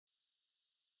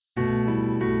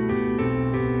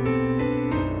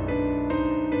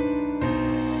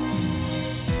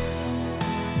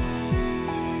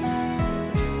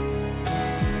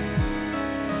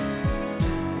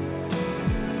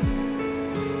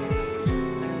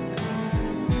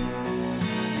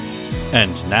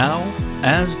And now,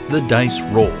 As the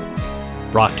Dice Roll,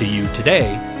 brought to you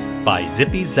today by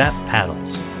Zippy Zap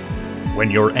Paddles.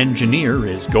 When your engineer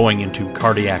is going into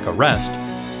cardiac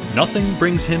arrest, nothing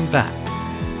brings him back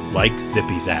like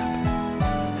Zippy Zap.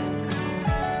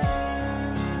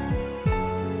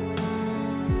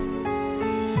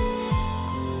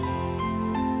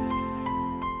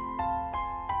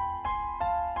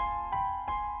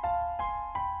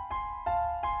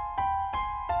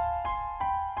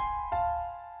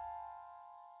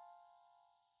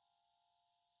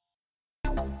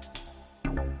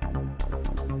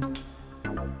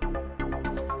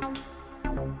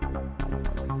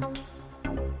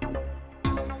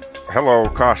 Hello,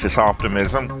 Cautious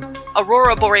Optimism.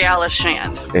 Aurora Borealis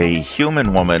Shand. A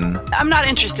human woman. I'm not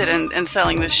interested in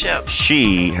selling this ship.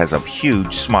 She has a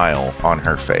huge smile on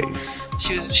her face.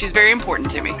 She's very important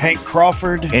to me. Hank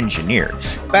Crawford.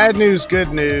 Engineers. Bad news,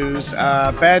 good news.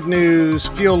 Bad news,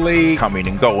 fuel leak. Coming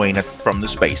and going from the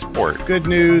spaceport. Good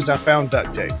news, I found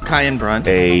duct tape. Cayenne Brunt.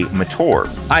 A Mator.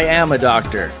 I am a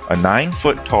doctor. A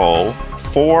 9-foot-tall,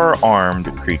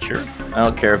 4-armed creature. I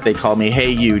don't care if they call me,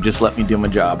 hey you, just let me do my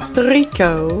job.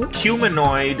 Rico.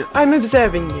 Humanoid. I'm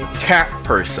observing you. Cat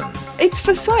person. It's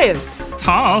for science.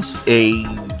 Toss. A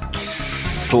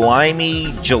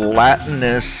slimy,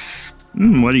 gelatinous...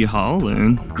 what are you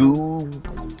hauling? Goo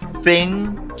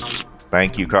thing.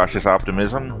 Thank you, Cautious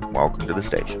Optimism. Welcome to the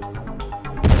station.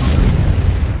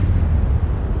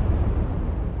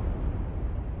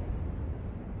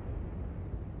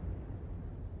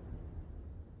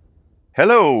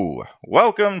 Hello,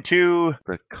 welcome to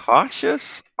the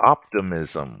Cautious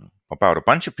Optimism, about a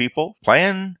bunch of people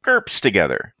playing GURPS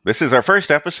together. This is our first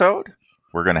episode.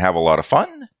 We're going to have a lot of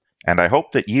fun, and I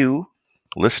hope that you,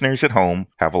 listeners at home,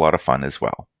 have a lot of fun as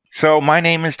well. So my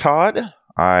name is Todd.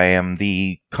 I am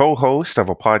the co-host of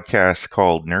a podcast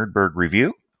called Nerdberg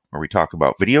Review, where we talk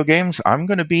about video games. I'm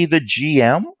going to be the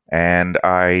GM, and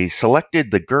I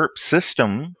selected the GURPS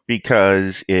system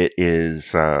because it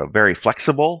is very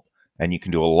flexible, and you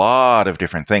can do a lot of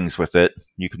different things with it.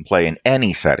 You can play in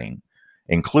any setting,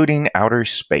 including outer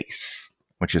space,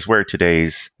 which is where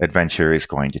today's adventure is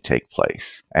going to take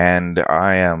place. And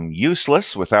I am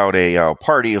useless without a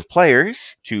party of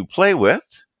players to play with,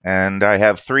 and I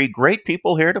have 3 great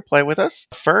people here to play with us.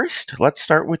 First, let's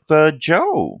start with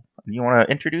Joe. You want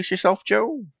to introduce yourself,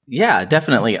 Joe? Yeah,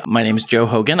 definitely. My name is Joe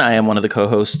Hogan. I am one of the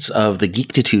co-hosts of the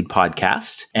Geektitude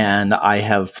podcast, and I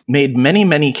have made many,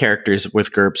 many characters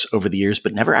with GURPS over the years,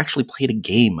 but never actually played a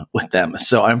game with them.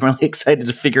 So I'm really excited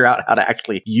to figure out how to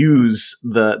actually use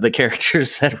the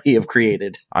characters that we have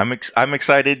created. I'm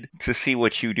excited to see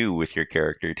what you do with your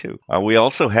character, too. We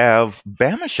also have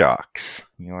Bama Shocks.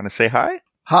 You want to say hi?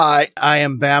 Hi, I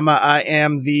am Bama. I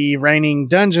am the reigning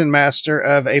dungeon master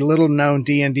of a little-known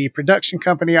D&D production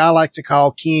company I like to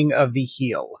call King of the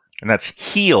Hill. And that's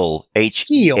Heel,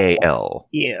 H-E-A-L.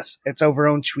 Yes, it's over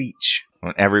on Twitch.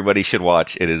 Everybody should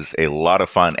watch. It is a lot of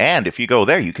fun. And if you go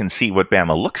there, you can see what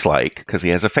Bama looks like, because he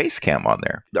has a face cam on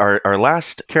there. Our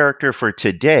last character for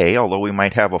today, although we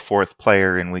might have a 4th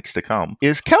player in weeks to come,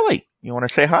 is Kelly. You want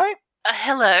to say hi?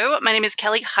 Hello, my name is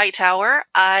Kelly Hightower.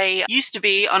 I used to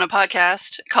be on a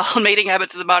podcast called Mating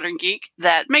Habits of the Modern Geek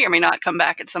that may or may not come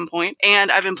back at some point.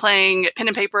 And I've been playing pen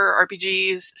and paper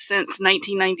RPGs since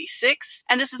 1996.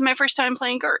 And this is my first time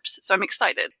playing GURPS, so I'm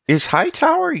excited. Is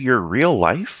Hightower your real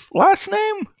life last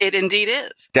name? It indeed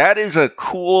is. That is a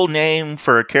cool name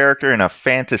for a character in a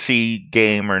fantasy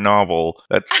game or novel.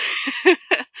 That's...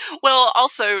 Well,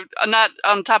 also, not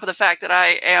on top of the fact that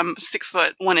I am 6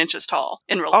 foot 1 inches tall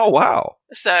in real life. Oh, wow.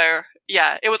 So,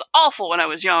 yeah, it was awful when I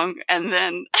was young, and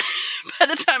then by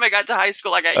the time I got to high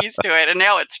school, I got used to it, and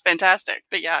now it's fantastic.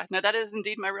 But yeah, no, that is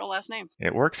indeed my real last name.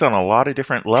 It works on a lot of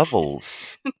different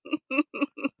levels.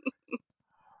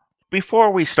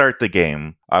 Before we start the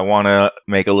game, I want to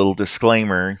make a little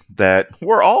disclaimer that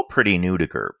we're all pretty new to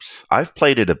GURPS. I've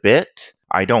played it a bit.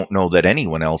 I don't know that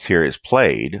anyone else here has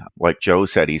played. Like Joe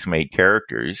said, he's made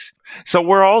characters. So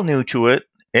we're all new to it,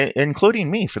 including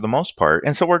me for the most part.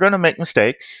 And so we're going to make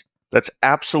mistakes. That's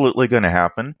absolutely going to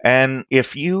happen. And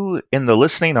if you in the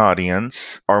listening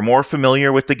audience are more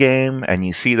familiar with the game and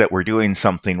you see that we're doing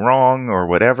something wrong or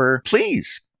whatever,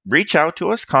 please reach out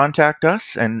to us, contact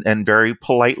us, and very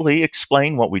politely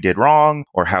explain what we did wrong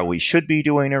or how we should be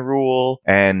doing a rule.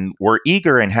 And we're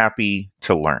eager and happy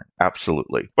to learn.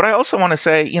 Absolutely. But I also want to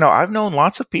say, I've known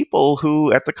lots of people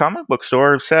who at the comic book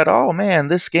store have said, oh man,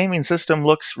 this gaming system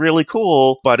looks really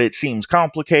cool, but it seems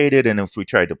complicated. And if we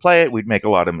tried to play it, we'd make a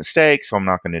lot of mistakes. So I'm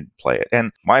not going to play it.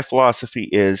 And my philosophy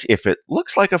is, if it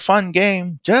looks like a fun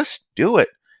game, just do it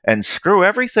and screw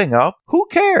everything up. Who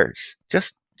cares?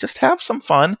 Just just have some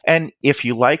fun. And if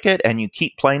you like it and you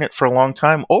keep playing it for a long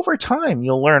time, over time,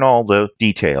 you'll learn all the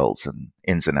details and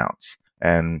ins and outs.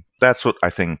 And that's what I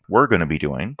think we're going to be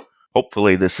doing.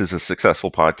 Hopefully this is a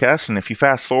successful podcast. And if you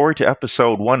fast forward to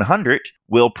episode 100,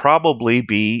 we'll probably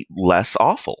be less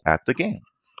awful at the game.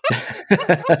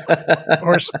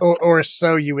 or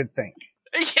so you would think.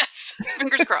 Yes,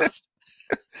 fingers crossed.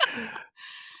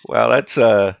 Well, that's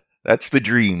the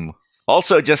dream.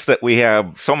 Also, just that we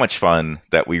have so much fun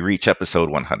that we reach episode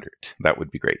 100. That would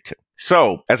be great, too.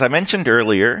 So, as I mentioned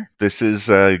earlier, this is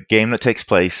a game that takes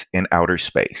place in outer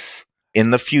space.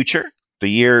 In the future, the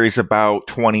year is about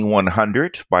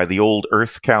 2100 by the old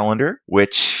Earth calendar,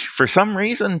 which, for some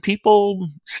reason, people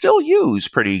still use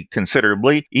pretty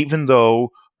considerably, even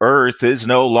though Earth is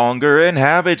no longer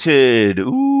inhabited.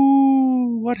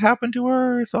 Ooh, what happened to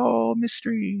Earth? Oh,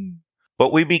 mystery.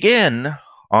 But we begin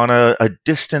on a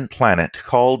distant planet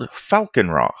called Falcon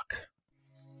Rock.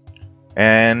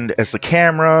 And as the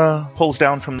camera pulls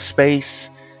down from space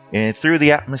and through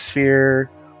the atmosphere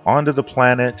onto the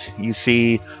planet, you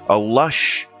see a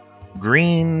lush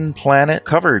green planet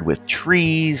covered with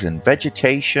trees and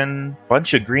vegetation,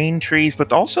 bunch of green trees,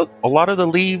 but also a lot of the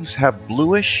leaves have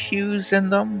bluish hues in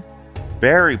them.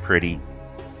 Very pretty.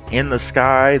 In the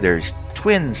sky, there's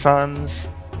twin suns,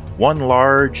 one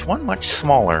large, one much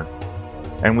smaller.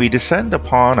 And we descend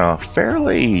upon a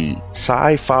fairly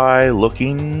sci-fi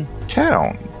looking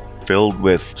town filled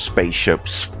with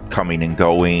spaceships coming and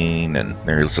going, and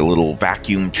there's a little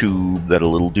vacuum tube that a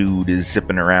little dude is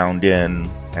zipping around in,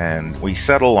 and we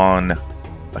settle on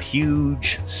a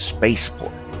huge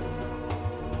spaceport.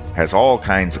 Has all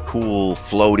kinds of cool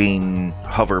floating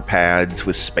hover pads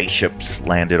with spaceships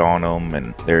landed on them,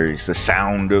 and there's the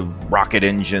sound of rocket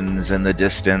engines in the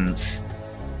distance.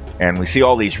 And we see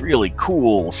all these really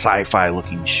cool sci-fi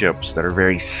looking ships that are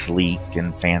very sleek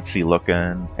and fancy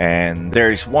looking. And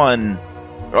there's one,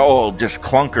 just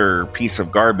clunker piece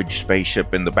of garbage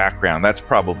spaceship in the background. That's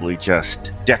probably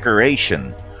just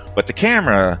decoration. But the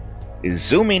camera is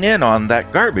zooming in on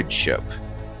that garbage ship.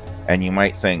 And you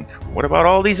might think, what about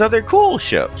all these other cool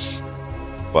ships?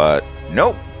 But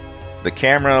nope. The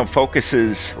camera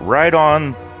focuses right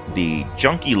on the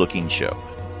junky looking ship.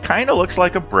 Kind of looks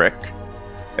like a brick,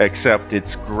 except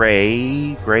it's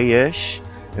grayish.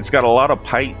 It's got a lot of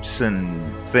pipes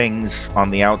and things on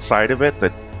the outside of it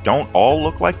that don't all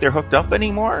look like they're hooked up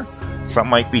anymore. Some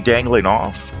might be dangling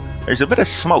off. There's a bit of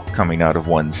smoke coming out of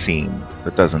one seam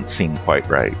that doesn't seem quite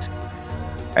right.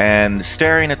 And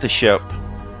staring at the ship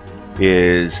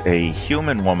is a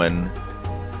human woman,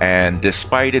 and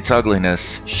despite its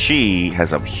ugliness, she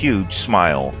has a huge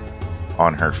smile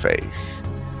on her face.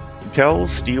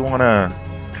 Kels, do you want to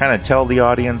kind of tell the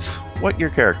audience what your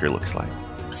character looks like?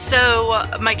 So,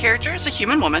 my character is a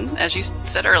human woman, as you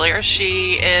said earlier.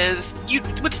 She is, you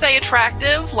would say,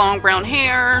 attractive, long brown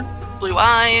hair, blue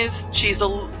eyes. She's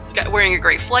wearing a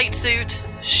gray flight suit.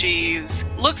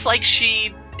 Looks like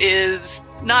she is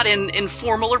not in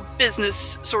formal or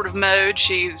business sort of mode.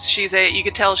 You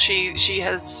could tell she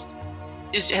has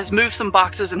moved some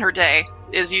boxes in her day,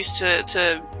 is used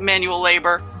to manual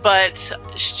labor, but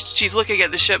she's looking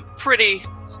at the ship pretty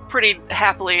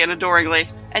happily and adoringly.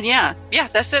 And yeah,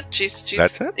 that's it. She's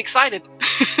excited.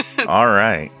 All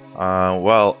right.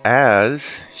 Well,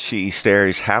 as she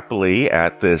stares happily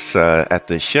at this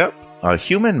ship, a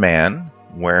human man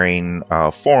wearing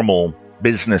formal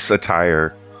business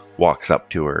attire walks up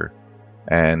to her,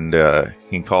 and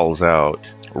he calls out,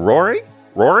 "Rory?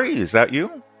 Rory, is that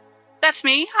you?" That's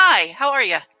me. Hi, how are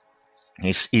you?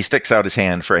 He sticks out his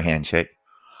hand for a handshake.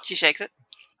 She shakes it.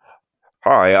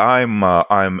 Hi,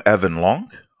 I'm Evan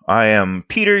Long. I am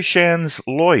Peter Shan's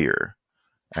lawyer,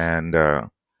 and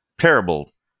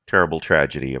terrible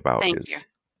tragedy about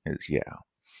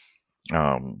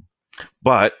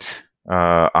but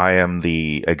I am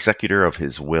the executor of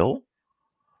his will,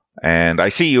 and I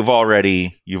see you've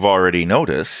already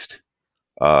noticed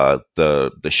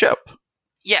the ship.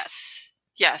 Yes.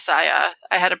 I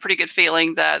had a pretty good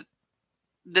feeling that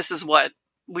this is what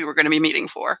we were going to be meeting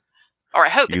for, or I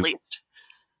hope at least.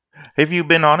 Have you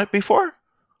been on it before?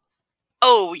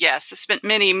 Oh yes, I spent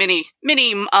many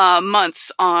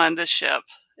months on this ship.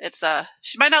 It's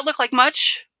she might not look like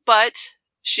much, but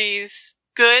she's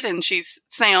good and she's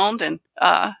sound, and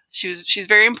she's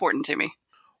very important to me.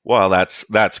 Well,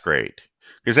 that's great,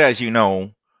 because as you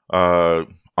know,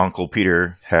 Uncle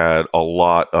Peter had a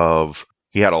lot of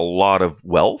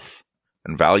wealth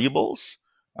and valuables,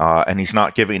 and he's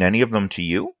not giving any of them to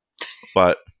you,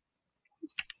 but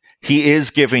he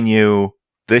is giving you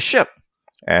this ship.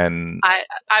 And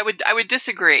I would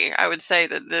disagree. I would say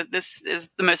that this is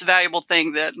the most valuable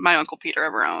thing that my Uncle Peter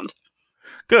ever owned.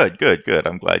 good.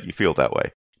 I'm glad you feel that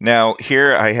way. Now,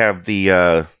 here I have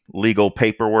the legal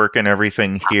paperwork and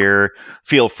everything here.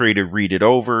 Feel free to read it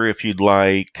over if you'd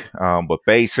like. But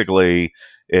basically,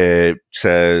 it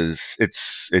just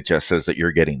says that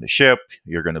you're getting the ship.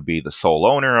 You're going to be the sole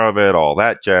owner of it, all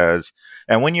that jazz.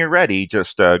 And when you're ready,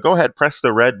 just go ahead, press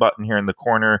the red button here in the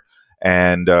corner,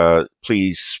 and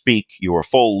please speak your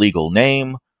full legal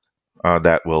name.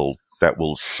 That will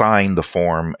sign the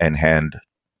form and hand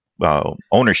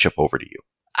ownership over to you.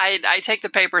 I take the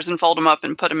papers and fold them up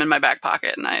and put them in my back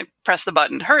pocket, and I press the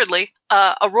button hurriedly.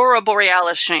 Aurora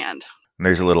Borealis Shand. And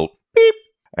there's a little beep,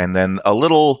 and then a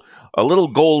little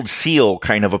gold seal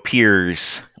kind of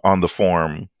appears on the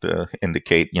form to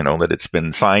indicate, that it's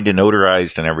been signed and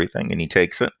notarized and everything. And he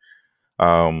takes it.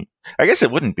 I guess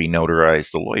it wouldn't be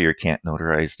notarized. The lawyer can't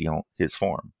notarize his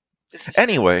form.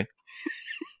 Anyway,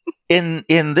 in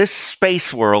this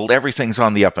space world, everything's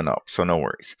on the up and up, so no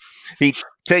worries. He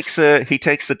takes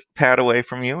the pad away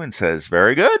from you and says,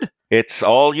 "Very good. It's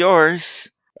all yours,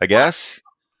 I guess."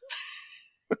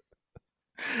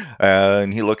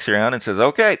 And he looks around and says,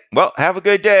 "Okay, well, have a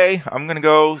good day. I'm going to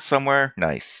go somewhere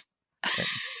nice."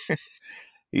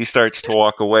 He starts to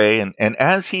walk away, and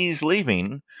as he's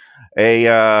leaving,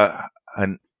 a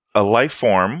life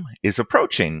form is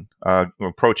approaching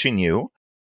you.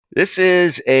 This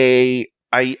is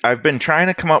I've been trying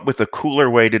to come up with a cooler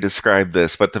way to describe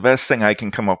this, but the best thing I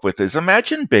can come up with is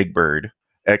imagine Big Bird,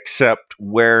 except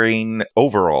wearing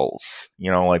overalls,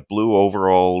 like blue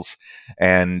overalls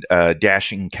and a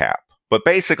dashing cap. But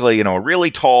basically, a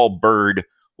really tall bird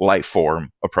life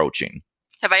form approaching.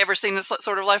 Have I ever seen this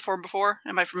sort of life form before?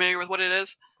 Am I familiar with what it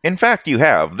is? In fact, you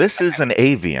have. This is an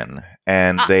avian,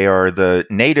 and they are the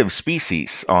native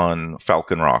species on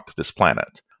Falcon Rock, this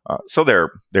planet. So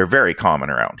they're very common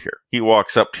around here. He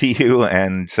walks up to you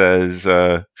and says,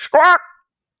 "Squawk!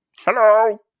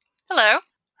 Hello! Hello.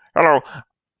 Hello.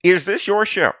 Is this your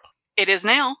ship?" It is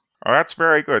now. Oh, that's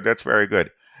very good. That's very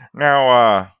good.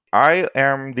 Now, I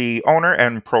am the owner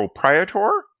and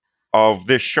proprietor of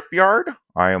this shipyard.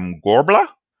 I am Gorbla.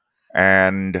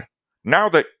 And now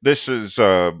that this is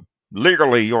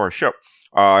legally your ship,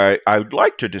 I'd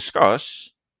like to discuss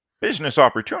business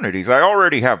opportunities. I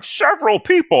already have several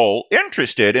people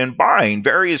interested in buying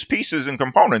various pieces and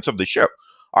components of the ship.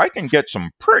 I can get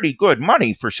some pretty good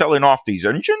money for selling off these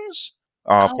engines,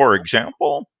 for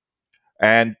example.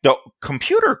 And the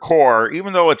computer core,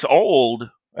 even though it's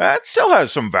old, that still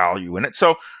has some value in it.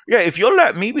 So, yeah, if you'll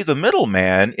let me be the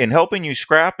middleman in helping you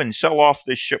scrap and sell off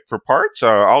this ship for parts,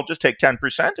 I'll just take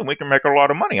 10% and we can make a lot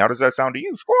of money. How does that sound to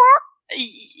you? Squawk!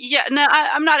 Yeah, no,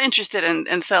 I'm not interested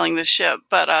in selling this ship,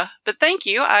 but thank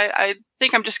you. I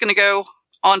think I'm just going to go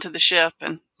onto the ship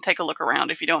and take a look around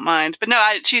if you don't mind. But no,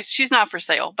 she's not for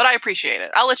sale, but I appreciate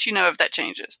it. I'll let you know if that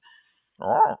changes.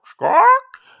 Oh, Squawk!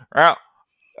 Now,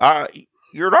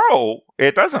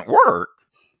 it doesn't work,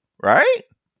 right?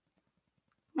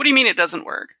 What do you mean it doesn't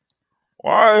work?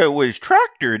 Well, it was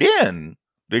tractored in.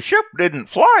 The ship didn't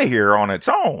fly here on its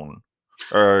own.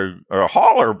 A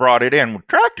hauler brought it in with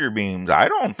tractor beams. I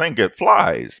don't think it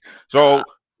flies. So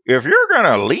if you're going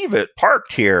to leave it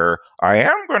parked here, I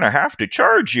am going to have to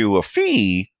charge you a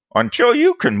fee until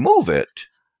you can move it.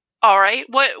 All right.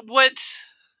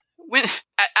 When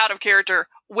out of character,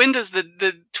 when does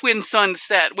the twin sun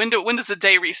set? When does the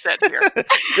day reset here?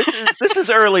 This is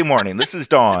early morning. This is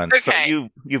dawn. Okay. So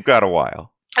you've got a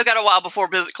while. I've got a while before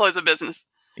close of business.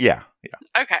 Yeah.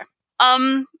 Okay.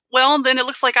 Well, then it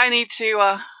looks like I need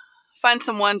to find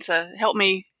someone to help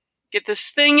me get this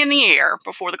thing in the air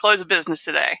before the close of business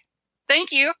today.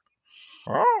 Thank you.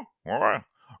 Oh, well,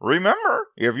 remember,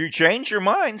 if you change your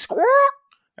mind, squawk,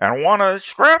 and want to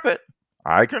scrap it,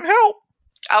 I can help.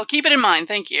 I'll keep it in mind.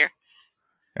 Thank you.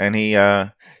 And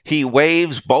he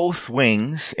waves both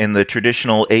wings in the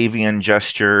traditional avian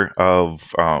gesture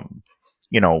of,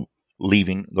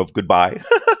 leaving, of goodbye.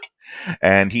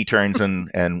 And he turns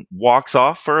and walks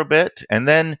off for a bit, and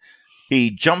then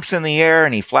he jumps in the air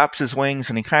and he flaps his wings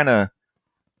and he kind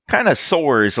of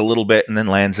soars a little bit and then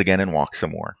lands again and walks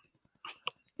some more.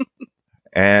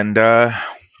 And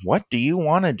what do you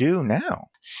want to do now?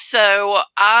 So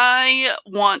I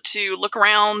want to look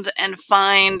around and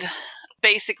find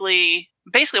basically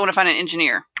I want to find an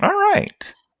engineer. All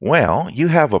right. Well, you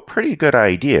have a pretty good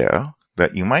idea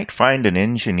that you might find an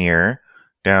engineer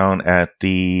down at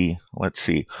the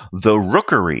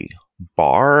Rookery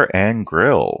Bar and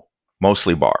Grill,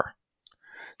 mostly bar.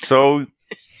 So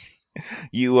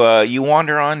you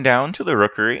wander on down to the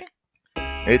Rookery,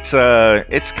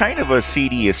 It's kind of a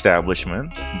seedy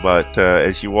establishment, but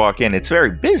as you walk in, it's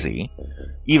very busy.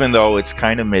 Even though it's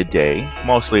kind of midday,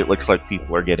 mostly it looks like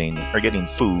people are getting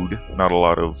food, not a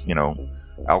lot of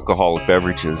alcoholic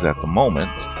beverages at the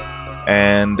moment.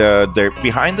 And there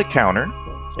behind the counter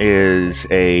is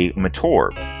a Mator,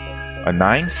 a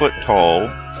 9-foot-tall,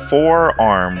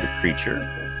 4-armed creature,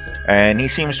 and he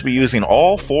seems to be using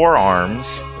all 4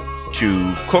 arms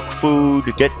to cook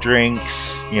food, get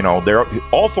drinks.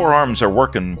 All 4 arms are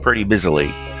working pretty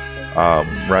busily,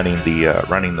 running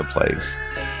the place.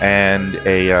 And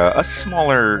a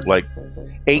smaller, like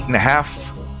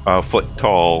 8.5 foot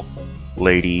tall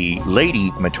lady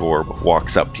Mator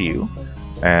walks up to you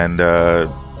and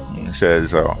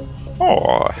says,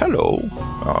 "Oh, hello.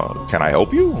 Can I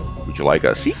help you? Would you like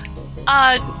a seat?"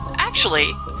 Actually,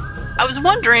 I was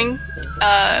wondering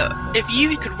if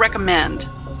you could recommend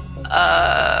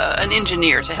an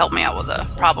engineer to help me out with a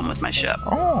problem with my ship.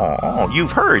 Oh,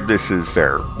 you've heard this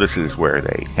is where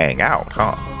they hang out,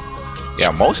 huh?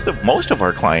 Yeah, Yes. most of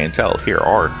our clientele here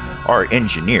are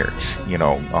engineers,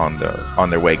 on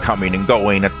their way coming and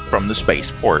going from the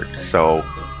spaceport. So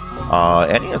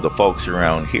any of the folks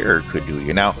around here could do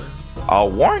you. Now,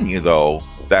 I'll warn you though,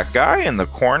 that guy in the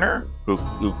corner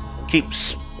who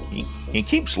keeps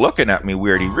looking at me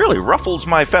weird. He really ruffles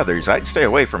my feathers. I'd stay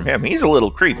away from him. He's a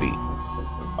little creepy.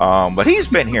 But he's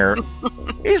been here.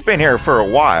 He's been here for a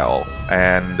while,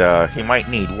 and he might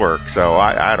need work. So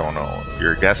I don't know if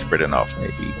you're desperate enough,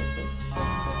 maybe.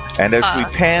 And as we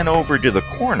pan over to the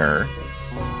corner,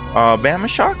 Bama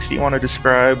Shocks, do you want to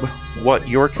describe what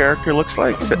your character looks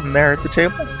like sitting there at the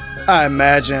table? I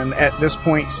imagine at this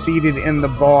point, seated in the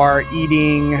bar,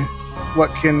 eating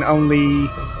what can only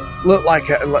look like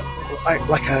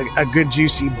a good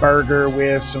juicy burger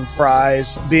with some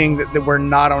fries. Being that we're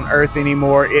not on Earth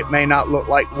anymore, it may not look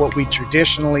like what we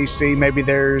traditionally see. Maybe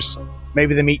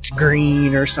the meat's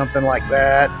green or something like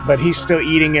that. But he's still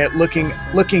eating it,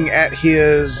 looking at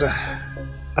his,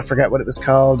 I forgot what it was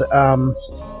called.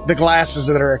 The glasses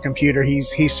that are a computer.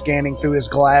 He's scanning through his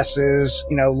glasses,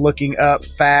 looking up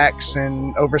facts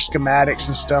and over schematics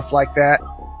and stuff like that.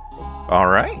 All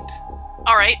right.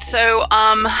 So,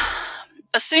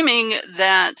 assuming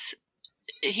that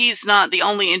he's not the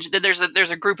only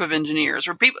there's a group of engineers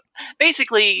or people,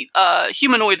 basically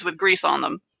humanoids with grease on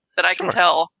them that I can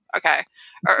tell. Okay,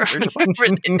 or in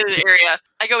the area,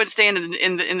 I go and stand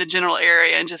in the general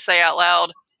area and just say out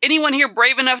loud, "Anyone here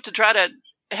brave enough to try to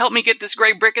help me get this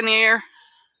gray brick in the air?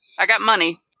 I got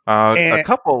money." A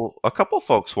couple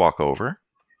folks walk over,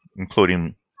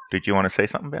 including. Did you want to say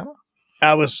something, Bama?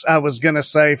 I was gonna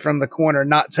say from the corner,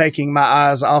 not taking my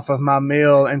eyes off of my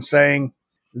meal and saying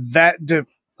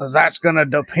that's gonna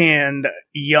depend,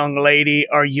 young lady.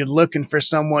 Are you looking for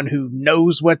someone who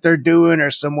knows what they're doing or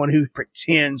someone who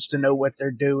pretends to know what they're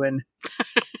doing?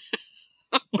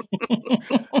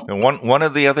 And one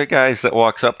of the other guys that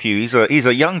walks up to you, he's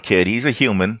a young kid. He's a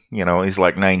human. He's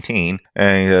like 19,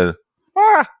 and he says,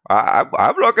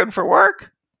 I'm looking for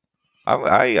work.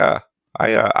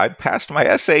 I passed my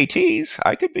SATs.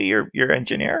 I could be your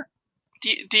engineer.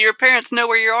 Do your parents know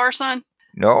where you are, son?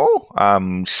 No,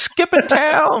 I'm skipping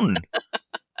town.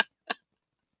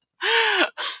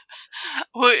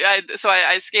 So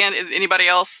I scanned. Is anybody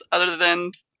else other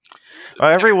than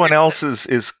everyone else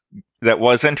is that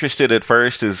was interested at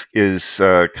first is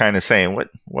kind of saying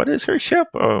what is her ship?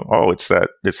 Oh, it's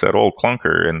that old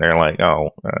clunker, and they're like,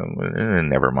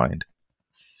 never mind.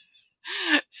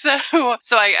 So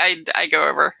I go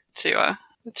over to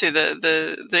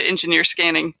the engineer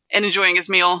scanning and enjoying his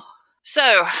meal.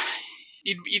 So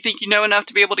you think you know enough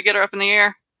to be able to get her up in the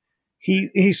air?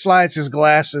 He slides his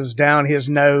glasses down his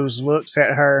nose, looks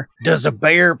at her. Does a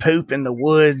bear poop in the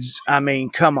woods? I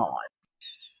mean, come on.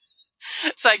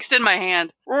 So I extend my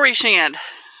hand. Rory Shand.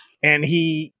 And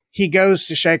he goes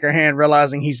to shake her hand,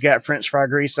 realizing he's got French fry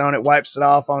grease on it, wipes it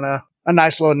off on a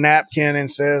nice little napkin and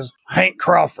says, Hank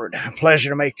Crawford, pleasure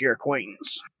to make your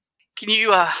acquaintance. Can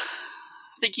you,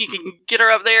 think you can get her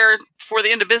up there before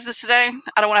the end of business today?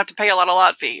 I don't want to have to pay a lot of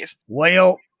lot fees.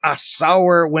 Well, I saw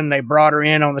her when they brought her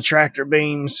in on the tractor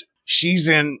beams. She's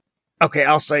in,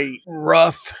 I'll say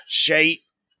rough shape,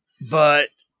 but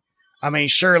I mean,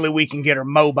 surely we can get her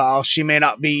mobile. She may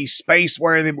not be space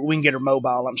worthy, but we can get her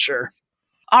mobile, I'm sure.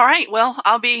 All right. Well,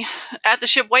 I'll be at the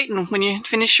ship waiting when you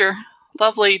finish your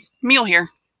lovely meal here.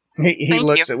 He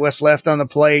looks at what's left on the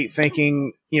plate,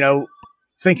 thinking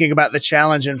about the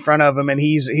challenge in front of him, and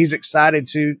he's excited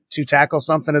to tackle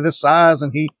something of this size.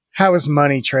 And how is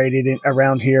money traded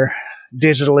around here?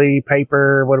 Digitally,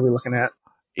 paper? What are we looking at?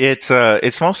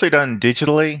 It's mostly done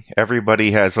digitally. Everybody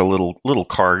has a little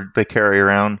card they carry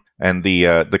around, And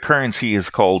the currency is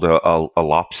called a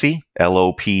Lopsy,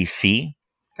 LOPC.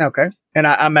 Okay. And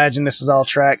I imagine this is all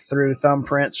tracked through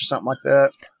thumbprints or something like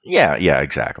that. Yeah,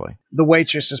 exactly. The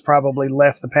waitress has probably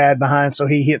left the pad behind, so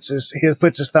he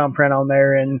puts his thumbprint on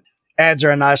there and adds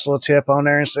her a nice little tip on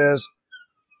there and says,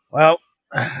 "Well,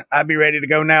 I'd be ready to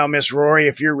go now, Miss Rory,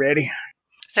 if you're ready."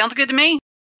 Sounds good to me.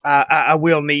 I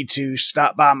will need to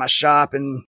stop by my shop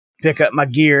and pick up my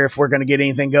gear if we're going to get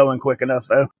anything going quick enough,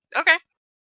 though. Okay.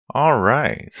 All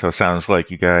right. So it sounds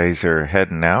like you guys are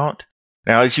heading out.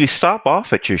 Now, as you stop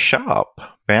off at your shop,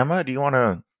 Bama, do you want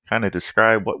to kind of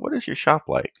describe what is your shop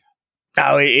like?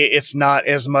 Oh, it's not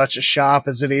as much a shop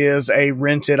as it is a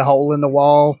rented hole in the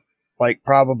wall. Like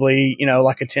probably,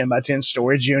 like a 10 by 10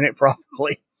 storage unit,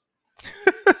 probably.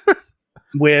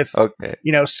 With, Okay.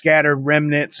 Scattered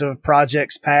remnants of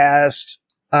projects past,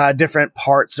 different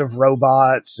parts of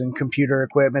robots and computer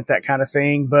equipment, that kind of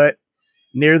thing. But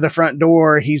near the front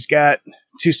door, he's got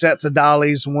 2 sets of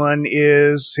dollies. One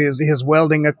is his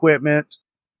welding equipment,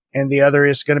 and the other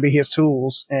is going to be his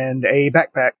tools and a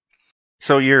backpack.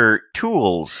 So your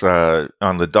tools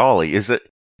on the dolly, is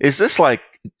this like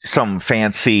some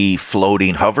fancy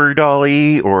floating hover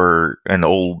dolly or an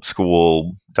old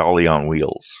school dolly on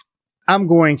wheels? I'm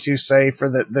going to say for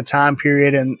the time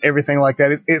period and everything like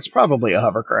that, it's probably a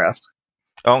hovercraft.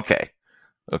 Okay.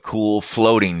 A cool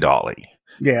floating dolly.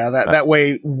 Yeah, that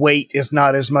way weight is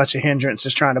not as much a hindrance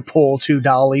as trying to pull 2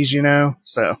 dollies,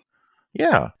 so.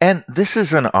 Yeah. And this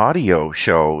is an audio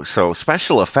show, so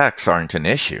special effects aren't an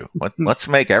issue. Let's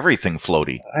make everything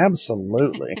floaty.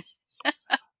 Absolutely.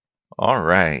 All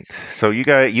right. So you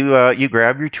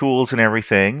grab your tools and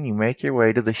everything. You make your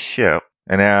way to the ship.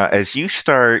 And as you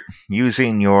start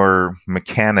using your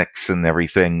mechanics and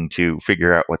everything to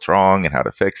figure out what's wrong and how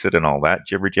to fix it and all that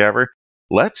jibber jabber,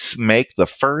 let's make the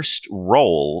first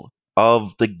roll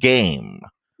of the game.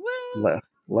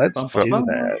 Let's do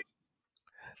that.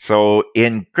 So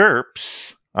in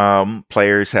GURPS,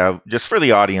 players have, just for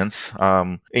the audience,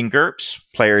 in GURPS,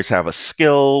 players have a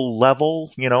skill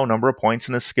level, number of points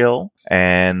in a skill,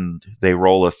 and they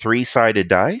roll a 3-sided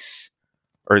dice,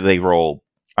 or they roll,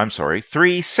 3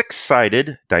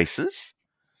 6-sided dices,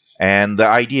 and the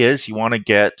idea is you want to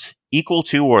get equal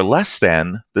to or less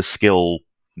than the skill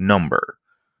number.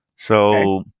 So,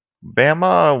 okay.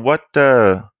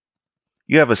 Bama,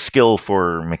 you have a skill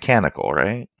for mechanical,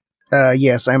 right?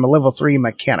 Yes, I'm a level 3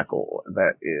 mechanical.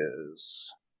 That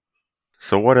is.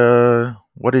 So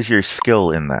what is your skill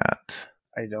in that?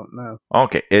 I don't know.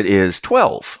 Okay, it is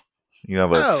 12. You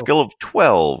have a skill of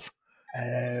 12.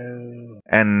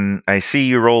 And I see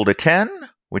you rolled a 10,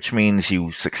 which means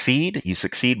you succeed. You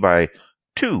succeed by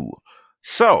 2.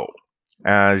 So,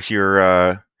 as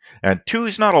you're and 2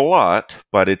 is not a lot,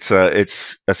 but it's a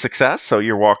success. So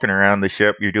you're walking around the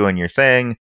ship, you're doing your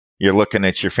thing, you're looking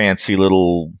at your fancy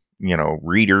little,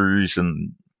 readers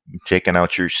and taking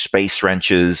out your space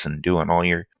wrenches and doing all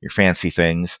your fancy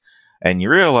things. And you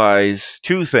realize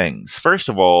 2 things. First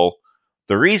of all,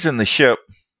 the reason the ship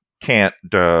can't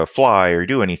fly or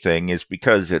do anything is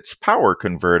because its power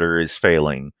converter is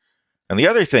failing. And the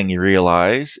other thing you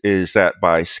realize is that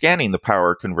by scanning the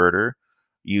power converter,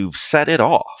 you've set it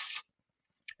off.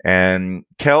 And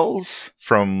Kells,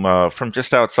 from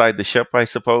just outside the ship, I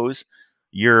suppose,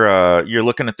 you're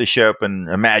looking at the ship and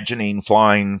imagining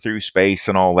flying through space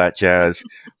and all that jazz,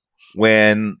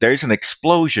 when there's an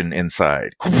explosion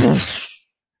inside.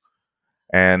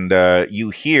 And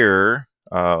you hear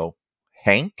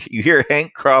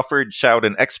Hank Crawford shout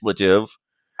an expletive.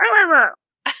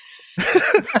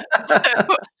 So,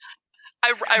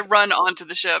 I run onto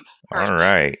the ship. All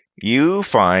right. You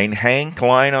find Hank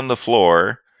lying on the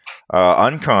floor,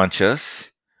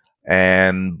 unconscious,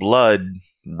 and blood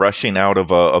rushing out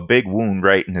of a big wound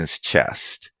right in his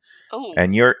chest. Oh.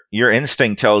 And your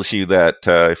instinct tells you that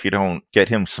if you don't get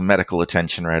him some medical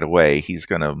attention right away, he's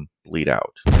going to bleed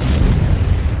out.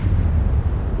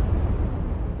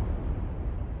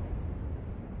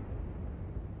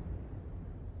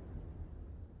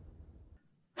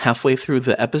 Halfway through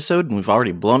the episode, and we've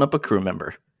already blown up a crew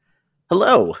member.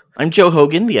 Hello, I'm Joe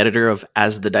Hogan, the editor of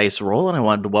As the Dice Roll, and I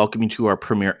wanted to welcome you to our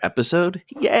premiere episode.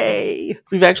 Yay!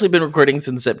 We've actually been recording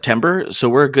since September, so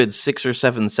we're a good 6 or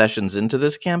 7 sessions into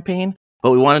this campaign,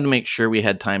 but we wanted to make sure we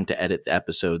had time to edit the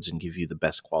episodes and give you the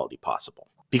best quality possible.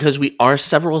 Because we are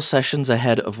several sessions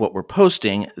ahead of what we're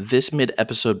posting, this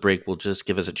mid-episode break will just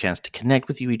give us a chance to connect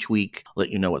with you each week, let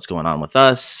you know what's going on with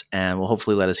us, and will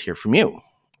hopefully let us hear from you.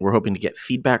 We're hoping to get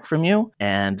feedback from you,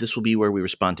 and this will be where we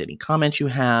respond to any comments you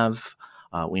have.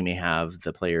 We may have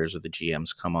the players or the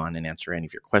GMs come on and answer any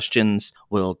of your questions.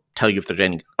 We'll tell you if there's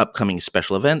any upcoming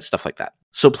special events, stuff like that.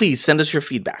 So please send us your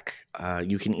feedback.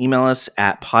 You can email us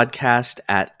at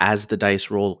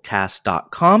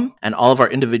podcast@asthedicerollcast.com, and all of our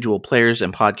individual players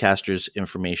and podcasters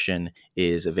information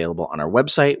is available on our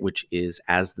website, which is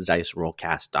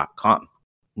asthedicerollcast.com.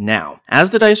 Now, As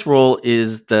the Dice Roll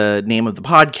is the name of the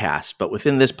podcast, but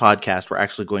within this podcast, we're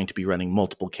actually going to be running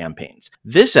multiple campaigns.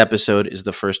 This episode is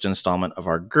the first installment of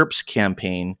our GURPS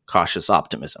campaign, Cautious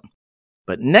Optimism.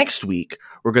 But next week,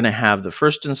 we're going to have the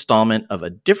first installment of a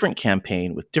different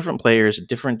campaign with different players, a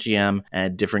different GM, and a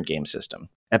different game system.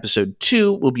 Episode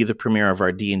 2 will be the premiere of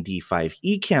our D&D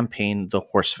 5e campaign, The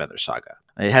Horsefeather Saga.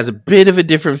 It has a bit of a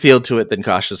different feel to it than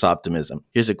Cautious Optimism.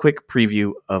 Here's a quick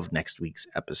preview of next week's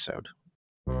episode.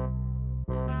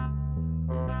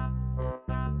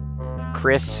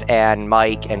 Chris and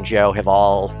Mike and Joe have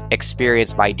all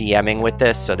experienced my DMing with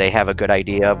this, so they have a good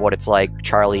idea of what it's like.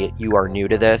 Charlie, you are new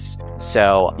to this,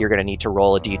 so you're going to need to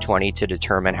roll a d20 to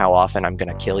determine how often I'm going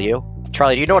to kill you.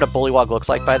 Charlie, do you know what a bullywog looks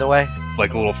like, by the way?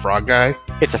 Like a little frog guy?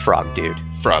 It's a frog dude.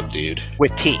 Frog dude.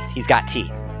 With teeth. He's got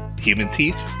teeth. Human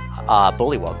teeth?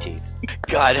 Bullywog teeth.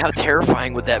 God, how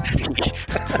terrifying would that be?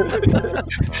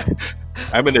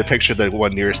 I'm going to picture the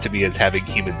one nearest to me as having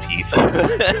human teeth.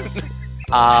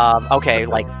 Okay,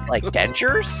 like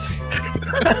dentures?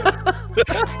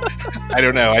 I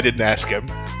don't know. I didn't ask him.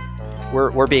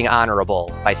 We're being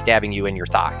honorable by stabbing you in your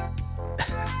thigh.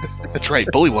 That's right.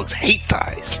 Bullywugs hate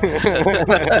thighs.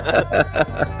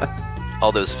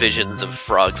 All those visions of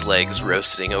frogs' legs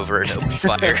roasting over an open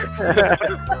fire.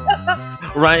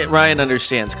 Ryan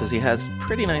understands because he has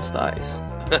pretty nice thighs.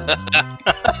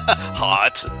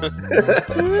 Hot.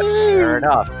 Fair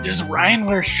enough. Does Ryan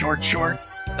wear short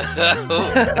shorts?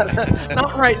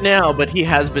 Not right now, but he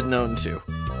has been known to.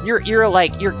 You're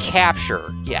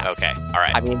capture. Yes. Okay. All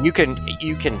right. I mean, you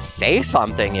can say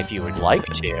something if you would like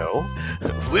to.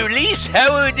 Release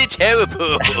Howard the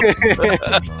Terrible.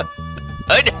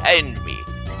 Unhand me.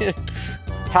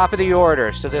 Top of the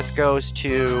order. So this goes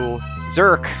to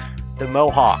Zerk, the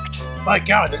Mohawked. My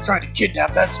God, they're trying to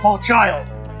kidnap that small child.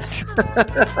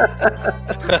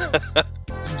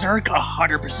 Zerk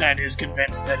 100% is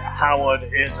convinced that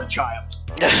Howard is a child.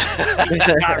 He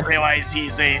does not realize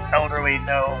he's a elderly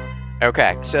gnome.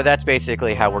 Okay, so that's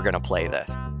basically how we're going to play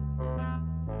this.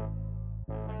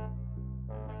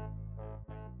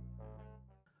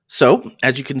 So,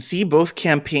 as you can see, both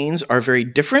campaigns are very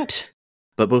different,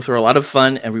 but both are a lot of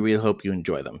fun, and we really hope you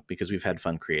enjoy them because we've had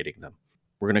fun creating them.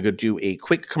 We're going to go do a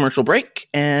quick commercial break,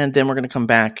 and then we're going to come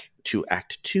back to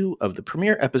Act 2 of the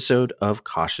premiere episode of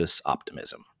Cautious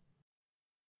Optimism.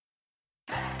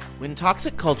 When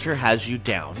toxic culture has you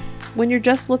down, when you're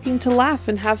just looking to laugh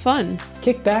and have fun,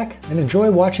 kick back and enjoy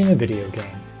watching a video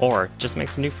game, or just make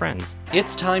some new friends,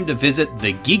 it's time to visit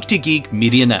the Geek to Geek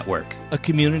Media Network, a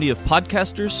community of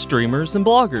podcasters, streamers, and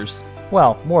bloggers.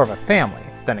 Well, more of a family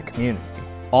than a community.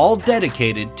 All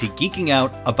dedicated to geeking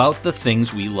out about the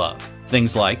things we love.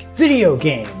 Things like video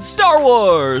games, Star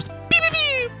Wars,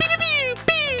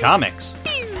 comics,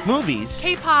 movies,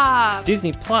 K-pop,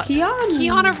 Disney Plus,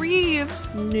 Keanu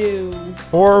Reeves, new,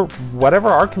 or whatever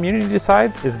our community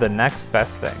decides is the next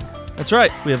best thing. That's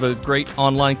right. We have a great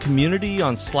online community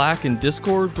on Slack and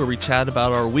Discord where we chat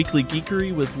about our weekly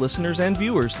geekery with listeners and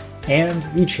viewers. And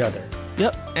each other.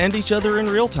 Yep, and each other in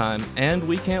real time, and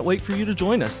we can't wait for you to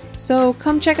join us. So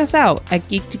come check us out at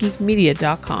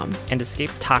geektogeekmedia.com. And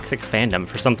escape toxic fandom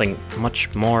for something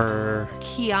much more...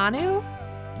 Keanu?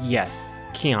 Yes,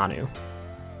 Keanu.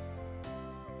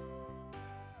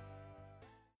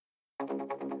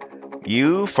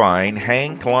 You find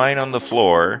Hank lying on the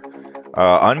floor,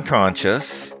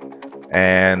 unconscious,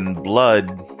 and blood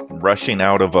rushing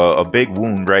out of a big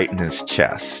wound right in his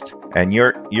chest. And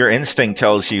your instinct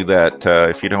tells you that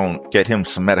if you don't get him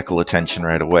some medical attention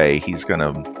right away, he's going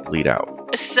to bleed out.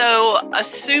 So,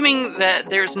 assuming that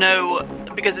there's no,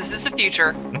 because this is the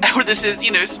future, or this is,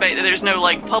 space, there's no,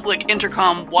 public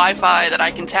intercom Wi-Fi that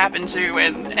I can tap into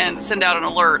and send out an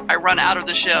alert, I run out of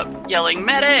the ship yelling,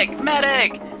 "Medic!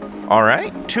 Medic!" All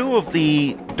right. Two of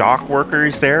the dock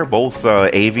workers there, both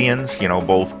avians,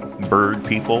 both bird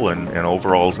people and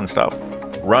overalls and stuff,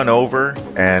 run over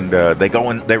and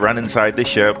they run inside the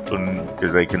ship, and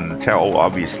because they can tell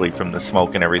obviously from the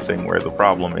smoke and everything where the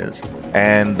problem is,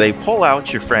 and they pull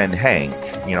out your friend Hank.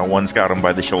 One's got him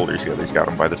by the shoulders, the other's got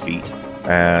him by the feet,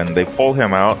 and they pull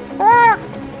him out. Squawk!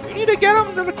 You need to get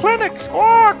him to the clinic.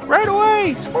 Squawk! Right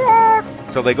away. Squawk!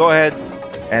 So they go ahead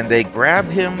and they grab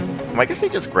him. I guess they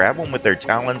just grab him with their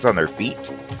talons on their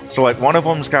feet. So one of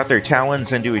them's got their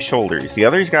talons into his shoulders, the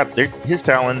other's got his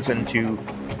talons into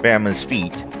Bama's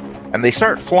feet, and they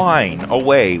start flying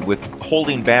away with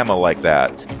holding Bama like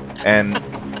that. And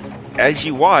as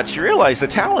you watch, you realize the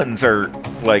talons are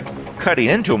like cutting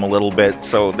into him a little bit,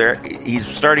 so he's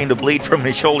starting to bleed from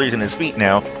his shoulders and his feet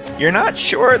now. You're not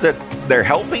sure that they're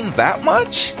helping that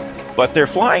much, but they're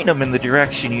flying him in the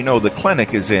direction you know the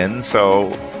clinic is in, so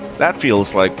that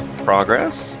feels like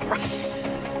progress.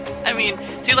 I mean,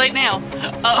 too late now.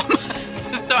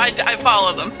 So I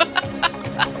follow them.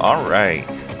 All right.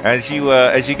 As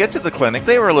you get to the clinic,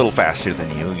 they were a little faster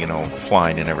than you know,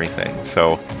 flying and everything.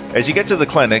 So as you get to the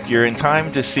clinic, you're in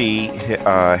time to see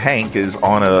Hank is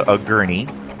on a gurney,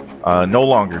 no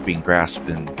longer being grasped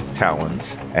in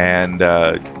talons, and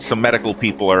some medical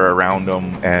people are around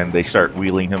him, and they start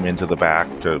wheeling him into the back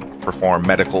to perform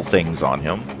medical things on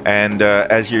him. And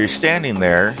as you're standing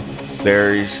there,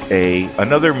 there's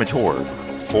another Mator,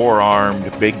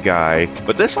 four-armed big guy,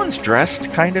 but this one's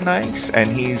dressed kind of nice, and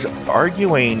he's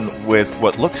arguing with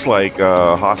what looks like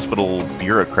a hospital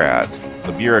bureaucrat.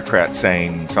 The bureaucrat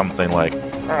saying something like,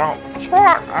 "Oh,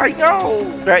 Scott, I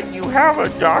know that you have a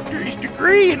doctor's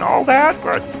degree and all that,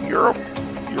 but you're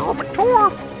a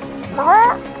Mator.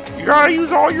 You gotta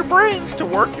use all your brains to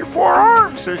work your four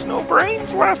arms. There's no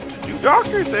brains left to do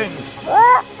doctor things.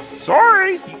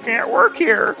 Sorry, you can't work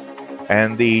here."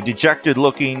 And the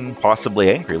dejected-looking,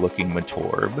 possibly angry-looking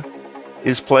Matorb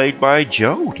is played by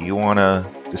Joe. Do you want to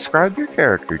describe your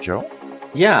character, Joe?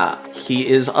 Yeah, he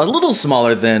is a little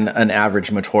smaller than an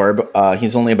average Matorb.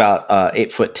 He's only about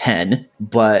 8'10",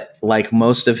 but like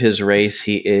most of his race,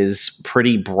 he is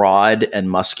pretty broad and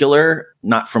muscular.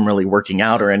 Not from really working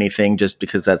out or anything, just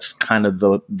because that's kind of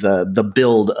the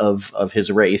build of his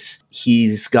race.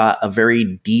 He's got a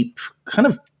very deep, kind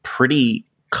of pretty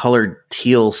colored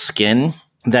teal skin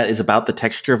that is about the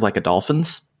texture of like a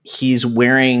dolphin's. He's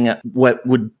wearing what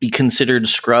would be considered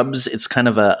scrubs. It's kind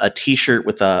of a t-shirt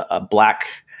with a black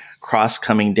cross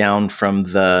coming down from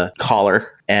the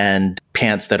collar, and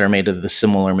pants that are made of the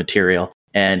similar material.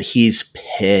 And he's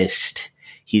pissed.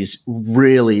 He's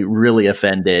really, really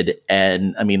offended.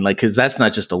 And I mean, like, because that's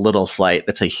not just a little slight,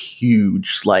 that's a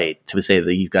huge slight to say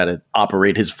that he's got to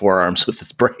operate his forearms with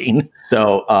his brain.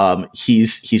 So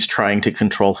he's trying to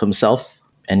control himself.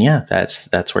 And yeah,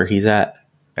 that's where he's at.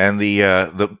 And the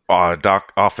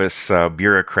doc office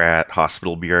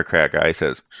hospital bureaucrat guy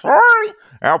says, "Sorry,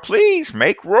 now please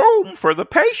make room for the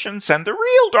patients and the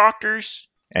real doctors."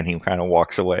 And he kind of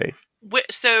walks away.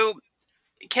 So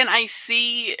can I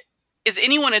see, is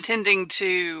anyone attending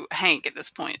to Hank at this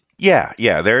point? Yeah.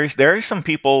 There are some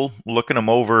people looking him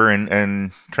over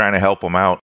and trying to help him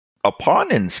out. Upon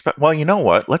well, you know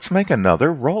what? Let's make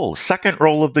another roll. Second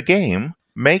roll of the game.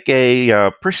 Make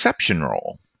a perception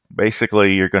roll.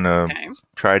 Basically, you're going to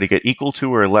try to get equal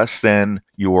to or less than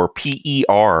your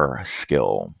PER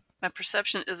skill. My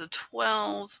perception is a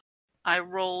 12. I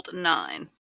rolled 9.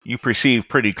 You perceive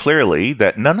pretty clearly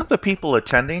that none of the people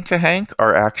attending to Hank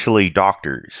are actually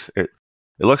doctors. It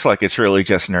looks like it's really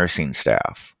just nursing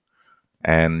staff.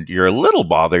 And you're a little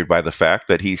bothered by the fact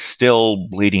that he's still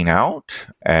bleeding out,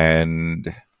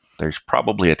 and there's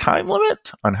probably a time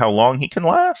limit on how long he can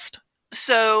last.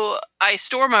 So I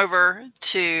storm over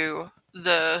to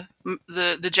the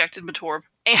dejected Matorb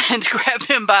and grab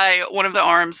him by one of the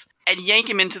arms and yank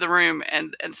him into the room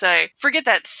and say, "Forget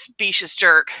that specious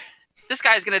jerk. This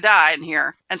guy's going to die in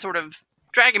here," and sort of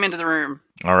drag him into the room.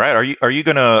 All right. Are you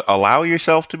going to allow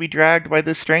yourself to be dragged by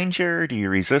this stranger? Do you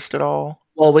resist at all?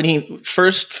 Well, when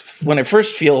I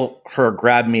first feel her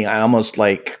grab me, I almost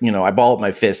like, I ball up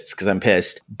my fists because I'm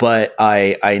pissed. But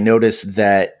I notice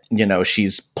that,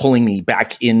 she's pulling me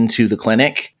back into the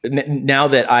clinic. Now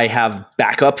that I have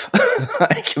backup,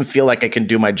 I can feel like I can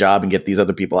do my job and get these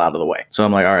other people out of the way. So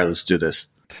I'm like, all right, let's do this.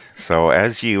 So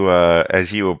as you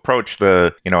approach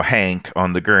the Hank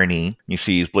on the gurney, you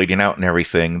see he's bleeding out and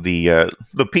everything. The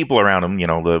people around him,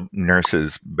 the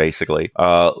nurses basically,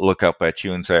 look up at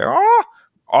you and say, "Oh,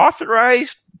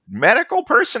 authorized medical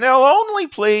personnel only,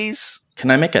 please."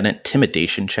 Can I make an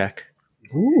intimidation check?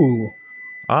 Ooh.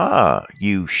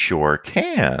 You sure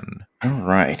can. All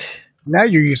right. Now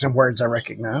you're using words I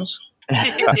recognize.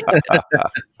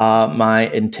 My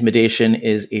intimidation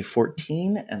is a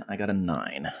 14, and I got a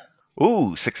 9.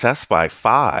 Ooh, success by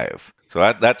 5.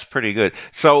 So that's pretty good.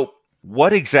 So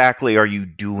what exactly are you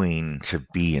doing to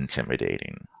be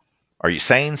intimidating? Are you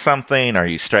saying something? Are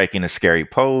you striking a scary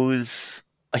pose?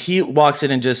 He walks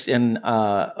in and just in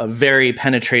a very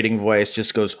penetrating voice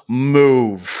just goes,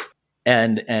 "Move."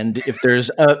 And if there's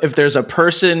a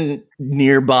person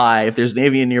nearby, if there's an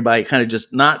avian nearby, he kind of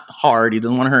just, not hard, he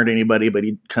doesn't want to hurt anybody, but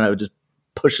he kind of just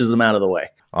pushes them out of the way.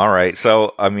 All right.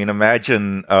 So, I mean,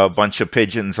 imagine a bunch of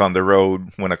pigeons on the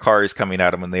road when a car is coming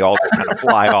at them and they all just kind of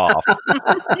fly off.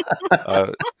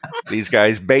 These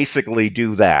guys basically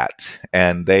do that,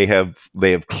 and they have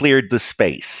cleared the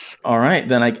space. All right,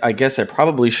 then I guess I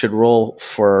probably should roll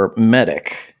for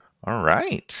medic. All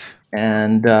right.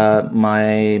 And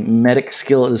my medic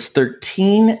skill is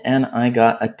 13, and I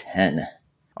got a 10.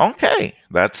 Okay,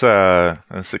 that's a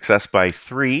success by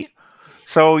 3.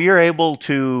 So you're able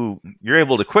to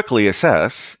quickly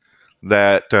assess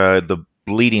that the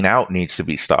bleeding out needs to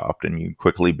be stopped, and you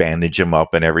quickly bandage him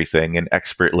up and everything, and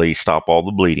expertly stop all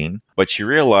the bleeding. But you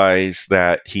realize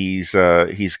that he's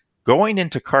going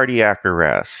into cardiac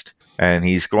arrest, and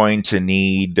he's going to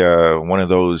need one of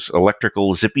those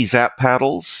electrical zippy zap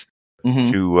paddles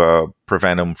to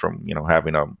prevent him from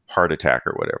having a heart attack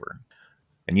or whatever.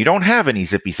 And you don't have any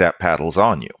zippy zap paddles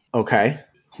on you. Okay.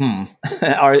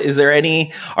 Is there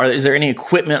any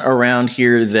equipment around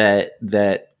here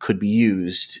that could be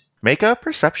used? Make a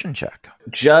perception check.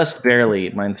 Just barely.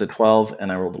 Mine's a 12,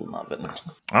 and I rolled an 11.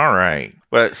 All right.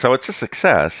 Well, so it's a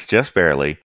success, just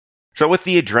barely. So with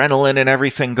the adrenaline and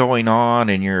everything going on,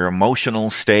 and your emotional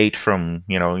state from,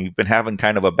 you've been having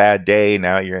kind of a bad day,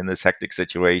 now you're in this hectic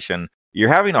situation. You're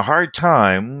having a hard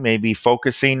time maybe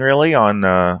focusing really on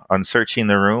searching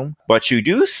the room, but you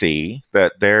do see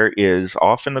that there is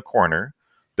off in the corner,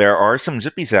 there are some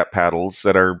zippy zap paddles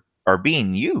that are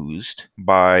being used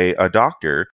by a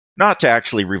doctor, not to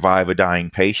actually revive a dying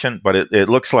patient, but it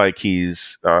looks like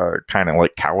he's kind of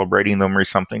like calibrating them or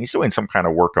something. He's doing some kind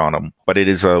of work on them, but it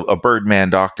is a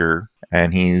Birdman doctor,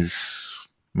 and he's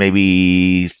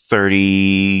maybe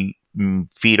 30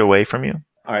 feet away from you.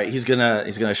 All right, he's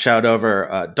gonna shout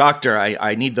over, "Doctor,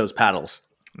 I need those paddles."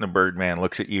 And the Birdman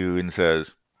looks at you and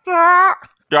says,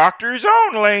 "Doctors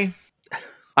only."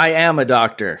 I am a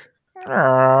doctor.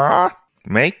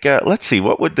 Make let's see,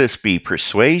 what would this be?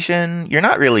 Persuasion? You're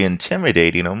not really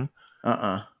intimidating him.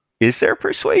 Is there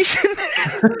persuasion?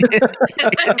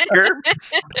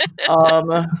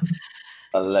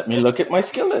 Let me look at my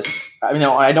skill list. I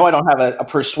know I don't have a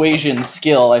persuasion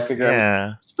skill. I figure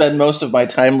I spend most of my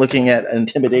time looking at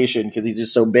intimidation because he's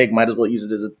just so big. Might as well use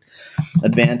it as an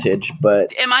advantage.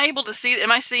 But am I able to see?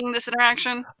 Am I seeing this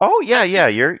interaction? Oh yeah.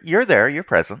 You're there. You're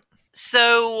present.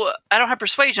 So I don't have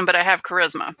persuasion, but I have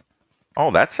charisma. Oh,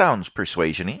 that sounds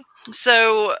persuasion-y.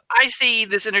 So I see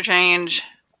this interchange.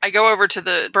 I go over to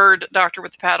the bird doctor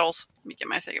with the paddles. Let me get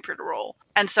my thing up here to roll.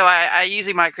 And so I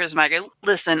using my charisma, I go,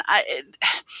 listen,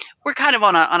 we're kind of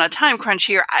on a time crunch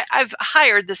here. I've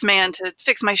hired this man to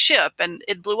fix my ship, and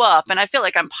it blew up, and I feel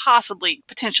like I'm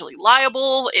potentially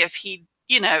liable if he,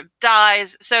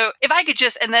 dies. So if I could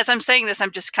just, and as I'm saying this,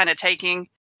 I'm just kind of taking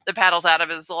the paddles out of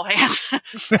his little hands.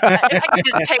 If I could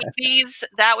just take these,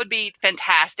 that would be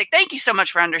fantastic. Thank you so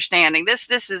much for understanding.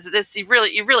 You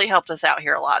really helped us out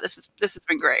here a lot. This has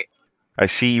been great. I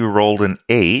see you rolled an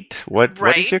 8. What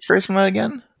is your charisma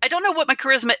again? I don't know what my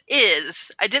charisma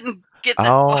is. I didn't get that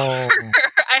far.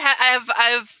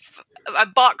 I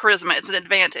bought charisma. It's an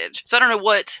advantage. So I don't know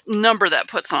what number that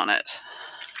puts on it.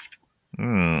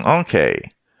 Okay.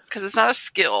 Because it's not a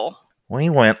skill. We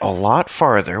went a lot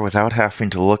farther without having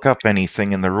to look up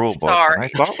anything in the rule book. I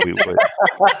thought we would.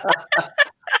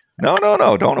 No,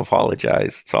 don't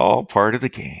apologize. It's all part of the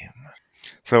game.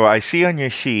 So I see on your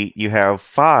sheet you have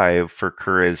 5 for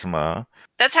charisma.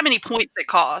 That's how many points it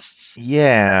costs.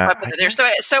 Yeah.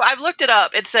 So I've looked it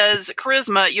up. It says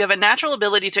charisma, you have a natural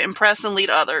ability to impress and lead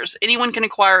others. Anyone can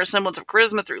acquire a semblance of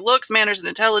charisma through looks, manners, and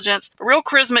intelligence. But real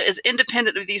charisma is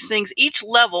independent of these things. Each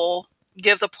level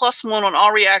gives a +1 on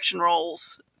all reaction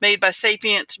rolls made by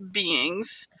sapient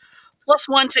beings.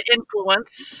 +1 to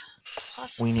influence.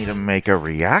 We need to make a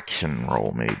reaction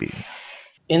roll, maybe.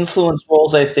 Influence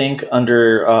rolls, I think,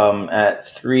 under at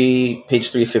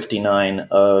page 359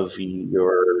 of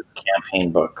your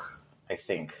campaign book, I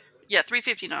think. Yeah,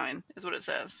 359 is what it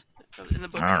says in the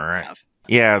book. All right.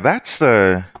 Yeah, that's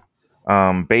the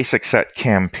basic set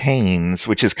campaigns,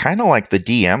 which is kind of like the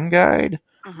DM guide.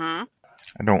 Mm-hmm.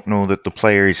 I don't know that the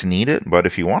players need it, but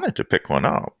if you wanted to pick one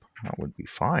up, that would be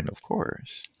fine, of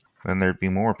course. Then there'd be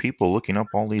more people looking up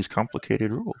all these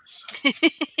complicated rules.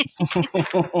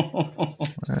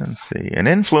 Let's see. An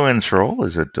influence roll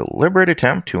is a deliberate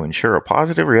attempt to ensure a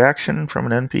positive reaction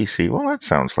from an NPC. Well, that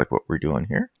sounds like what we're doing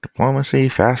here. Diplomacy,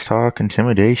 fast talk,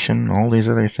 intimidation, all these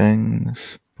other things.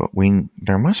 But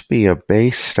there must be a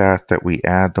base stat that we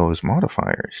add those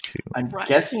modifiers to. I'm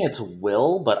guessing it's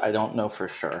will, but I don't know for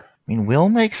sure. I mean, will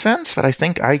makes sense, but I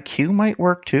think IQ might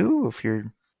work too if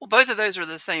you're... Well, both of those are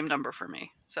the same number for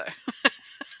me, so...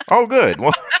 Oh, good.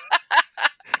 Well,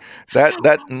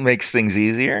 that makes things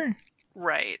easier.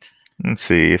 Right. Let's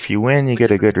see. If you win, you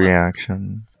get a good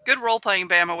reaction. Good role playing,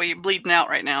 Bama. While you're bleeding out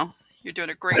right now. You're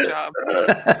doing a great job.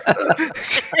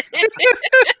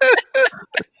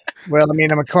 Well, I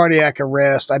mean, I'm a cardiac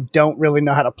arrest. I don't really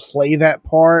know how to play that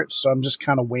part, so I'm just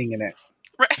kind of winging it.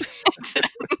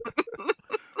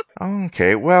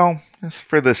 Okay, well, just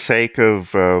for the sake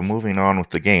of moving on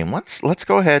with the game, let's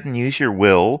go ahead and use your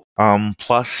will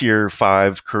plus your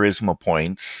 5 charisma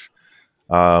points,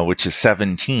 which is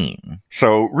 17.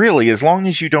 So really, as long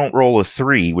as you don't roll a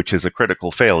 3, which is a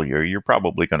critical failure, you're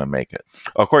probably going to make it.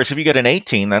 Of course, if you get an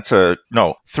 18,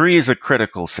 3 is a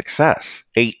critical success.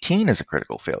 18 is a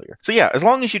critical failure. So yeah, as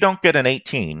long as you don't get an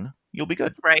 18, you'll be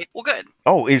good. Right. Well, good.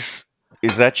 Oh, is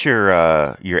that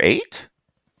your 8?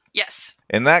 Yes.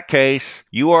 In that case,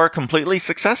 you are completely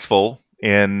successful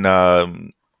in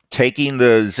taking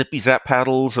the zippy zap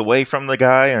paddles away from the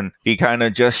guy, and he kind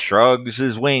of just shrugs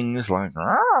his wings like,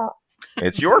 "Oh,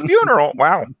 it's your funeral."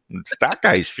 Wow, it's that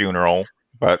guy's funeral,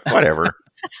 but whatever.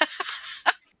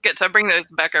 Good. So I bring those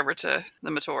back over to the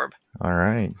Matorb. All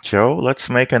right, Joe, let's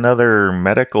make another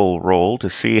medical roll to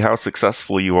see how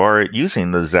successful you are at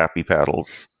using the zappy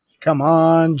paddles. Come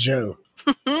on, Joe.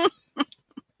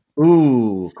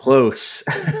 Ooh, close.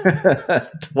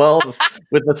 12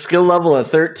 with a skill level of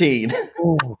 13.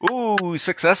 Ooh,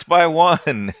 success by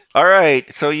 1. All right,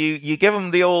 so you give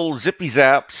him the old zippy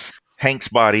zaps. Hank's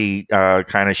body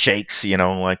kind of shakes,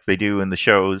 like they do in the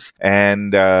shows,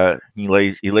 and he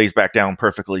lays back down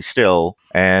perfectly still.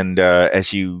 And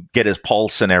as you get his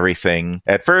pulse and everything,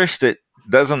 at first it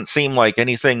doesn't seem like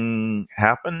anything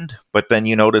happened, but then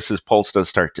you notice his pulse does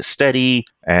start to steady,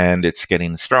 and it's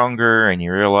getting stronger, and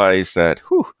you realize that,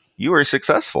 you are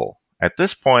successful. At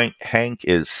this point, Hank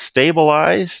is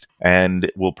stabilized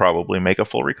and will probably make a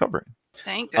full recovery.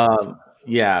 Thank goodness.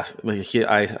 Yeah,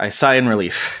 I sigh in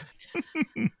relief.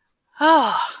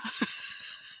 Oh.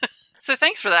 So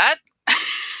thanks for that.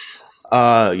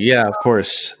 Yeah, of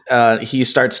course. He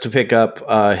starts to pick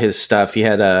up his stuff. He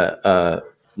had a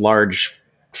large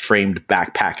framed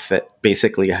backpack that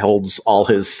basically holds all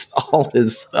his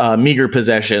meager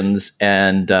possessions,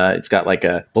 and it's got like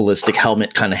a ballistic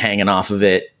helmet kind of hanging off of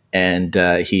it, and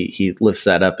he lifts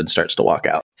that up and starts to walk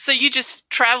out. So you just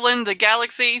traveling the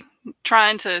galaxy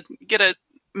trying to get a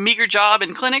meager job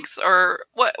in clinics, or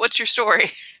what's your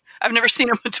story? I've never seen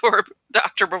a Matorb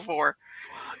doctor before.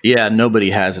 Yeah,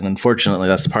 nobody has, and unfortunately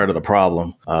that's part of the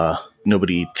problem.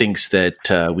 Nobody thinks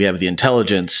that we have the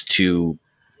intelligence to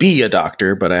be a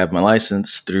doctor, but I have my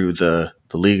license through the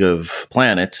League of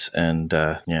Planets, and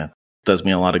does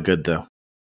me a lot of good, though.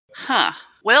 Huh.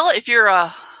 Well, if you're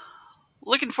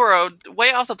looking for a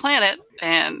way off the planet,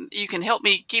 and you can help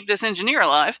me keep this engineer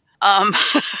alive,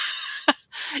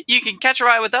 you can catch a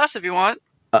ride with us if you want.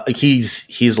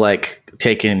 He's like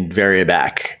taken very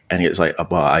aback, and he's like,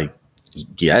 "Well, I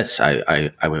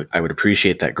would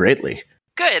appreciate that greatly."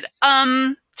 Good.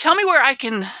 Tell me where I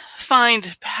can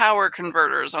find power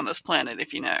converters on this planet,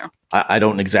 if you know. I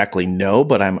don't exactly know,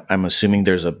 but I'm assuming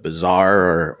there's a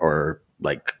bazaar or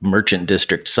like merchant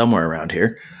district somewhere around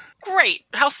here. Great.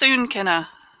 How soon can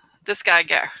this guy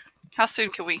go? How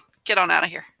soon can we get on out of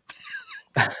here?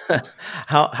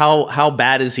 How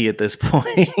bad is he at this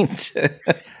point?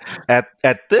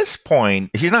 At this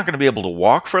point, he's not going to be able to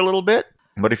walk for a little bit.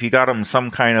 But if you got him some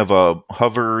kind of a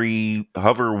hover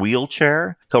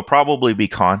wheelchair, he'll probably be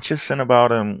conscious in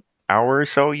about an hour or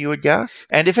so, you would guess.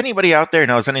 And if anybody out there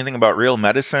knows anything about real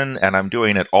medicine and I'm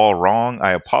doing it all wrong,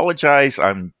 I apologize.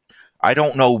 I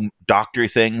don't know doctor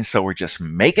things, so we're just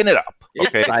making it up.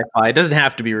 Okay, it's sci-fi. It doesn't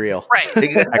have to be real. Right.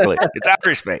 Exactly. It's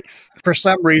outer space. For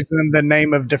some reason, the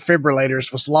name of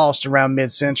defibrillators was lost around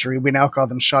mid-century. We now call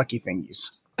them shocky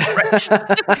thingies.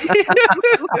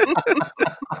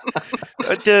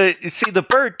 See, the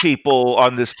bird people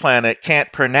on this planet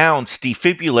can't pronounce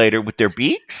defibrillator with their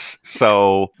beaks,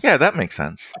 so yeah, that makes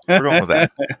sense. We're going with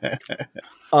that.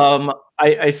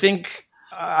 I think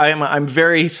I'm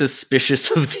very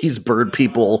suspicious of these bird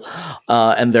people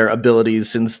and their abilities,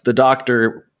 since the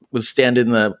doctor was standing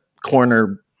in the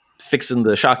corner fixing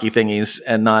the shocky thingies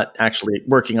and not actually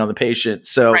working on the patient.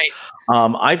 So right.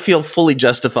 I feel fully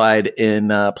justified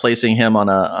in placing him on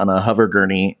a hover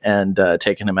gurney and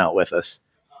taking him out with us.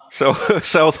 So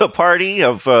the party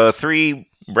of 3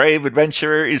 brave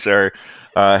adventurers are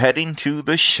heading to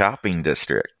the shopping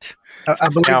district. I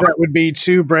believe that would be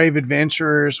 2 brave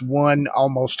adventurers, 1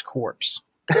 almost corpse.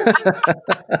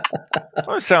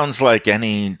 Well, it sounds like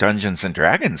any Dungeons and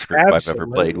Dragons group I've ever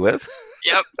played with.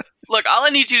 Yep. Look, all I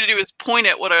need you to do is point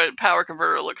at what a power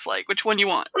converter looks like. Which one you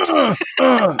want?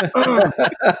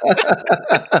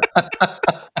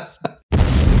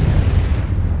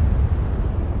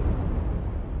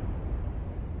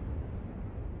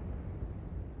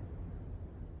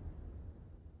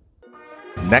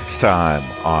 Next time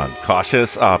on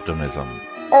Cautious Optimism.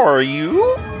 Are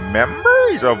you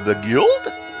members of the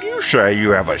guild? You say you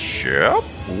have a ship?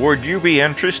 Would you be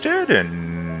interested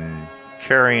in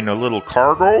carrying a little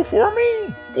cargo for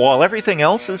me? While everything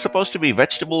else is supposed to be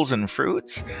vegetables and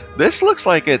fruits, this looks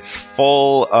like it's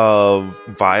full of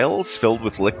vials filled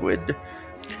with liquid.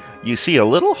 You see a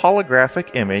little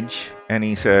holographic image, and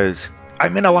he says,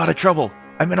 I'm in a lot of trouble.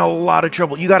 I'm in a lot of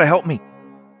trouble. You gotta help me.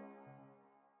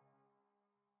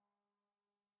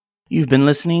 You've been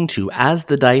listening to As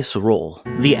the Dice Roll.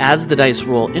 The As the Dice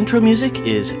Roll intro music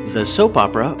is The Soap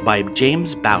Opera by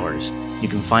James Bowers. You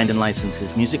can find and license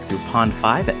his music through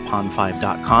Pond5 at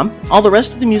pond5.com. All the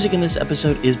rest of the music in this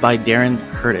episode is by Darren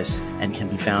Curtis and can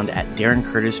be found at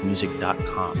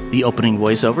darrencurtismusic.com. The opening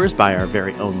voiceover is by our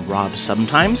very own Rob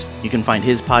Sometimes. You can find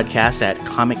his podcast at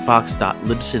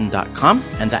comicbox.libsyn.com.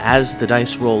 And the As the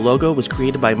Dice Roll logo was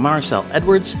created by Marcel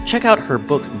Edwards. Check out her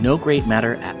book No Great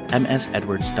Matter at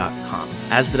msedwards.com.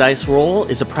 As the Dice Roll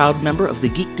is a proud member of the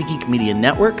Geek to Geek Media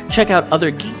Network. Check out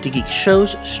other Geek to Geek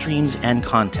shows, streams, and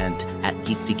content at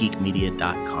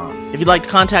geektogeekmedia.com. If you'd like to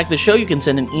contact the show, you can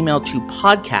send an email to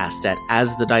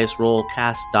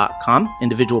podcast@asthedicerollcast.com.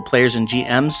 Individual players and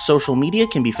GMs' social media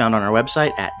can be found on our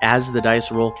website at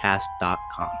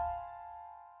asthedicerollcast.com.